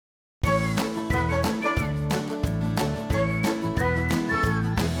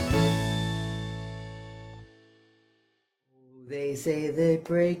They say that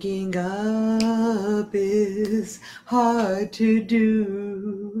breaking up is hard to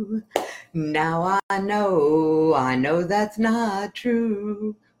do. Now I know that's not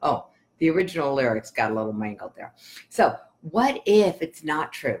true. Oh, the original lyrics got a little mangled there. So, what if it's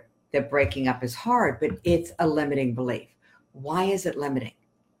not true that breaking up is hard, but it's a limiting belief? Why is it limiting?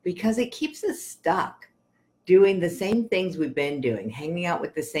 Because it keeps us stuck doing the same things we've been doing, hanging out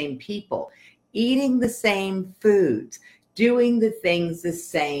with the same people, eating the same foods, doing the things the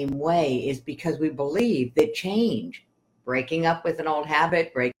same way, is because we believe that change, breaking up with an old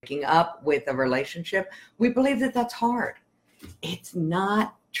habit, breaking up with a relationship, we believe that that's hard. It's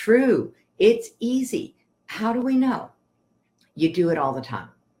not true. It's easy. How do we know? You do it all the time.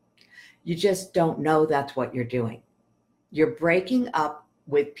 You just don't know that's what you're doing. You're breaking up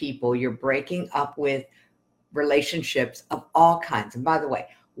with people. You're breaking up with relationships of all kinds. And by the way,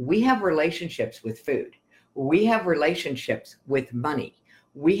 we have relationships with food. We have relationships with money.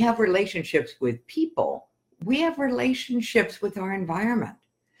 We have relationships with people. We have relationships with our environment.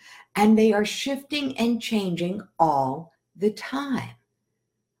 And they are shifting and changing all the time.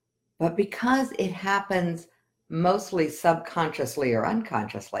 But because it happens mostly subconsciously or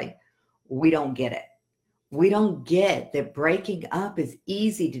unconsciously, we don't get it. We don't get that breaking up is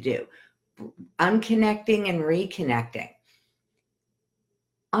easy to do. Unconnecting and reconnecting.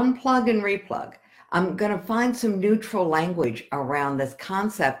 Unplug and replug. I'm going to find some neutral language around this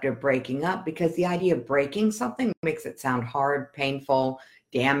concept of breaking up, because the idea of breaking something makes it sound hard, painful,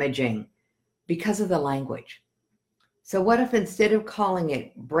 damaging because of the language. So what if instead of calling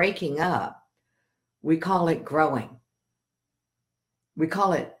it breaking up, we call it growing? We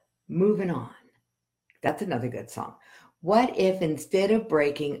call it moving on. That's another good song. What if instead of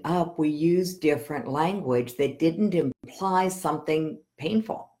breaking up, we use different language that didn't imply something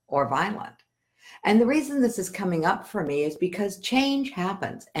painful or violent? And the reason this is coming up for me is because change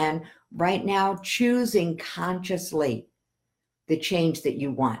happens. And right now, choosing consciously the change that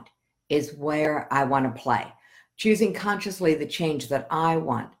you want is where I want to play. Choosing consciously the change that I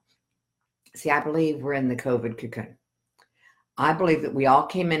want. See, I believe we're in the COVID cocoon. I believe that we all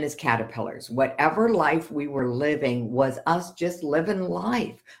came in as caterpillars. Whatever life we were living was us just living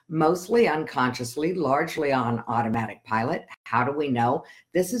life, mostly unconsciously, largely on automatic pilot. How do we know?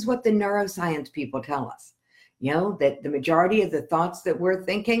 This is what the neuroscience people tell us. You know, that the majority of the thoughts that we're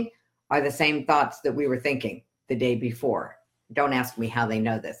thinking are the same thoughts that we were thinking the day before. Don't ask me how they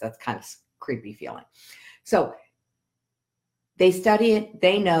know this. That's kind of creepy feeling. So they study it.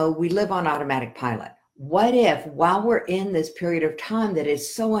 They know we live on automatic pilot. What if, while we're in this period of time that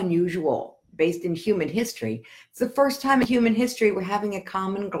is so unusual, based in human history, it's the first time in human history we're having a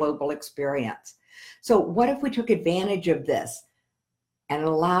common global experience. So what if we took advantage of this and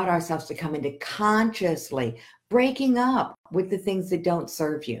allowed ourselves to come into consciously breaking up with the things that don't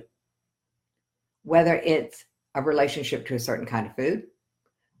serve you? Whether it's a relationship to a certain kind of food,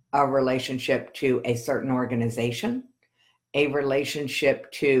 a relationship to a certain organization, a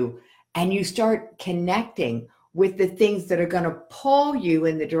relationship to, and you start connecting with the things that are going to pull you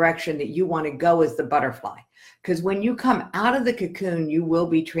in the direction that you want to go as the butterfly. Because when you come out of the cocoon, you will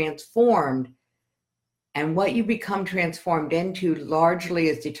be transformed. And what you become transformed into largely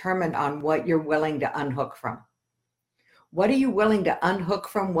is determined on what you're willing to unhook from. What are you willing to unhook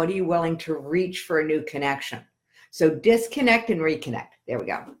from? What are you willing to reach for a new connection? So disconnect and reconnect. There we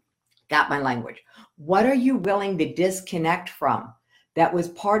go. Got my language. What are you willing to disconnect from that was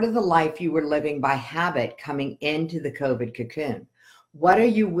part of the life you were living by habit coming into the COVID cocoon? What are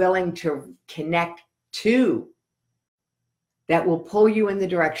you willing to connect to that will pull you in the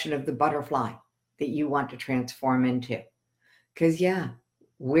direction of the butterfly that you want to transform into? Because yeah,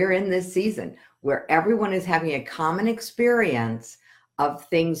 we're in this season where everyone is having a common experience of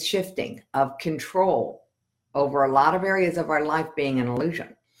things shifting, of control over a lot of areas of our life being an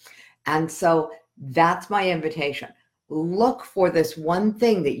illusion. And so that's my invitation. Look for this one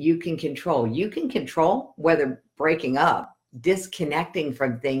thing that you can control. You can control whether breaking up, disconnecting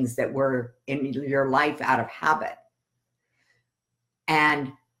from things that were in your life out of habit,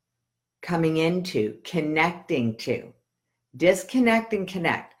 and coming into, connecting to. Disconnect and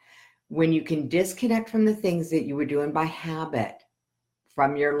connect. When you can disconnect from the things that you were doing by habit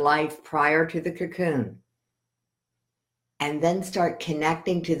from your life prior to the cocoon, and then start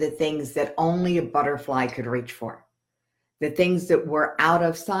connecting to the things that only a butterfly could reach for. The things that were out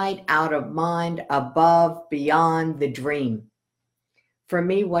of sight, out of mind, above, beyond the dream. For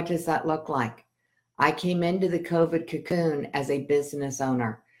me, what does that look like? I came into the COVID cocoon as a business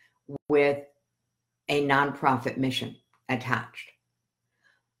owner with a nonprofit mission attached.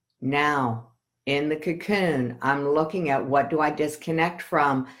 Now in the cocoon, I'm looking at what do I disconnect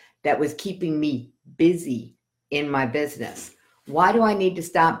from that was keeping me busy in my business. Why do I need to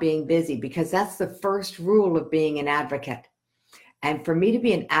stop being busy? Because that's the first rule of being an advocate. And for me to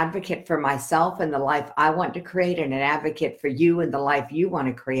be an advocate for myself and the life I want to create, and an advocate for you and the life you want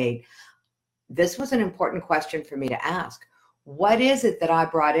to create, this was an important question for me to ask. What is it that I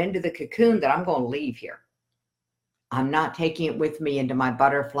brought into the cocoon that I'm going to leave here? I'm not taking it with me into my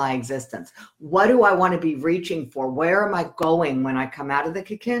butterfly existence. What do I want to be reaching for? Where am I going when I come out of the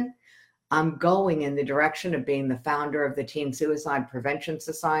cocoon? I'm going in the direction of being the founder of the Teen Suicide Prevention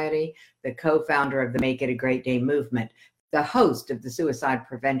Society, the co-founder of the Make It a Great Day movement, the host of the Suicide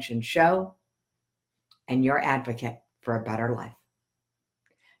Prevention Show, and your advocate for a better life.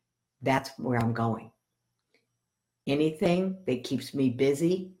 That's where I'm going. Anything that keeps me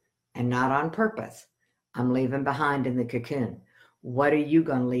busy and not on purpose, I'm leaving behind in the cocoon. What are you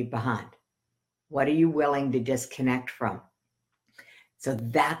going to leave behind? What are you willing to disconnect from? So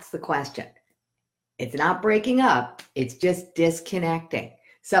that's the question. It's not breaking up. It's just disconnecting.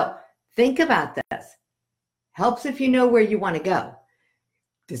 So think about this. Helps if you know where you want to go.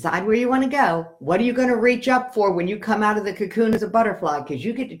 Decide where you want to go. What are you going to reach up for when you come out of the cocoon as a butterfly? Because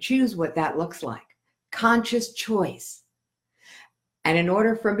you get to choose what that looks like. Conscious choice. And in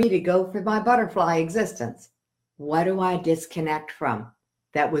order for me to go for my butterfly existence, what do I disconnect from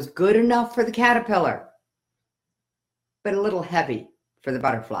that was good enough for the caterpillar, but a little heavy for the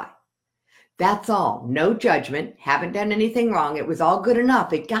butterfly? That's all. No judgment. Haven't done anything wrong. It was all good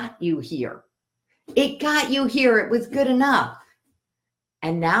enough. It got you here. It got you here. It was good enough.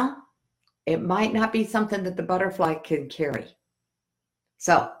 And now it might not be something that the butterfly can carry.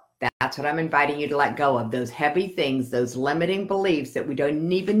 So that's what I'm inviting you to let go of, those heavy things, those limiting beliefs that we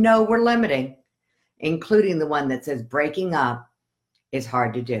don't even know we're limiting, including the one that says breaking up is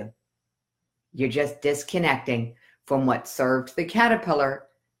hard to do. You're just disconnecting from what served the caterpillar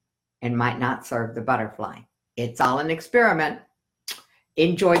and might not serve the butterfly. It's all an experiment.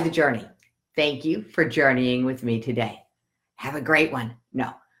 Enjoy the journey. Thank you for journeying with me today. Have a great one.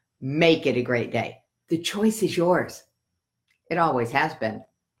 No, make it a great day. The choice is yours. It always has been,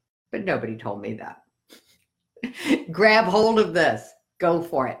 but nobody told me that. Grab hold of this. Go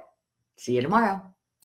for it. See you tomorrow.